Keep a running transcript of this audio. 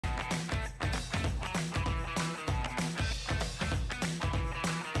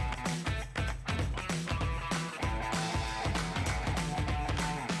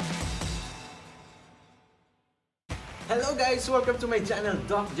Hello guys! Welcome to my channel,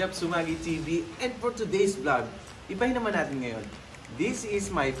 Doc Jeff Sumagi TV. And for today's vlog, ibahin naman natin ngayon. This is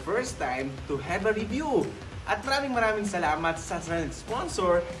my first time to have a review. At maraming salamat sa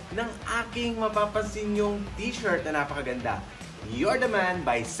sponsor ng aking mapapansin yung t-shirt na napakaganda. You're the Man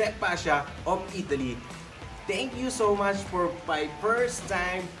by Seth Pasha of Italy. Thank you so much for my first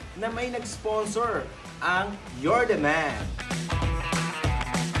time na may nag-sponsor ang You're the Man.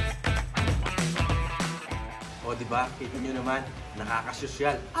 O diba, kita nyo naman,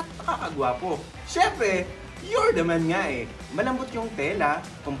 nakakasosyal at nakakagwapo. Siyempre, You're the Man nga eh. Malambot yung tela,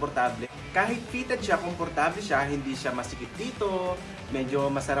 komportable. Kahit fitted siya, komportable siya, hindi siya masikip dito, medyo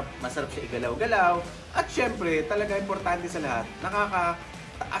masarap siya igalaw-galaw. At siyempre, talaga importante sa lahat,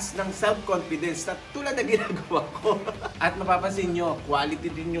 nakakataas ng self-confidence na tulad na ginagawa ko. At mapapansin nyo, quality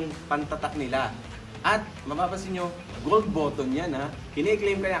din yung pantatak nila. At mapapansin nyo, gold button yan ha.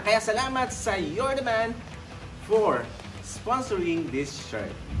 Kine-claim ka na. Kaya salamat sa You're the Man for sponsoring this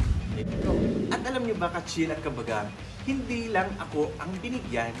shirt. At alam nyo ba, ka-chill at kabaga, hindi lang ako ang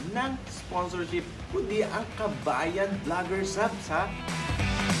binigyan ng sponsorship, kundi ang Kabayan Vlogger Subs ha.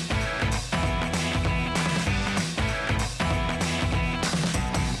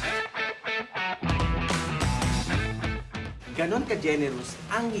 Ganon ka-generous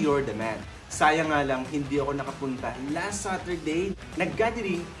ang You're the Man. Sayang nga lang, hindi ako nakapunta. Last Saturday,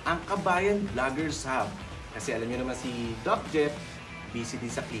 nag-gathering ang Kabayan Vlogger Subs. Kasi alam niyo naman si Doc Jeff, busy din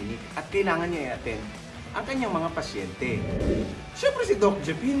sa clinic at kailangan niya i-attend ang kanyang mga pasyente. Siyempre si Doc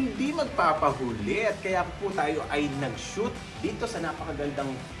Jeff hindi magpapahuli at kaya po tayo ay nag-shoot dito sa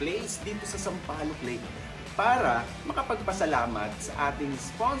napakagandang place dito sa Sampaloc Lake para makapagpasalamat sa ating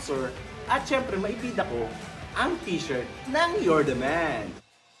sponsor at siyempre maibida ko ang t-shirt ng You're the Man.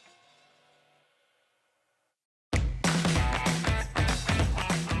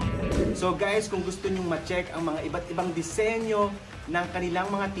 So guys, kung gusto nyo ma-check ang mga iba't ibang disenyo ng kanilang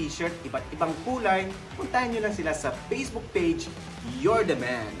mga t-shirt, iba't ibang kulay, puntahan nyo lang sila sa Facebook page, You're the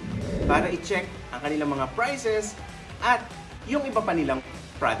Man, para i-check ang kanilang mga prices at yung iba pa nilang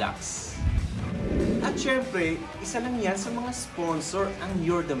products. At syempre, isa lang yan sa mga sponsor ang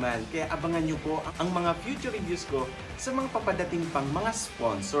You're the Man. Kaya abangan nyo po ang mga future reviews ko sa mga papadating pang mga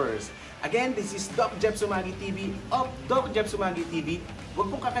sponsors. Again, this is Doc Jeff Sumagi TV of Doc Jeff Sumagi TV. Huwag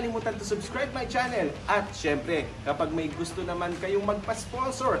pong kakalimutan to subscribe my channel. At syempre, kapag may gusto naman kayong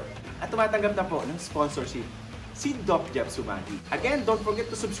magpa-sponsor at tumatanggap na po ng sponsorship, si Doc Jeff Sumagi. Again, don't forget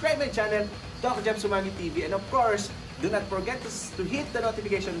to subscribe my channel, Doc Jeff Sumagi TV. And of course, do not forget to hit the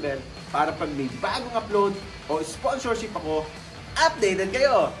notification bell para pag may bagong upload o sponsorship ako, updated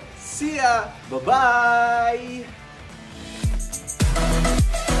kayo. See ya! Bye-bye!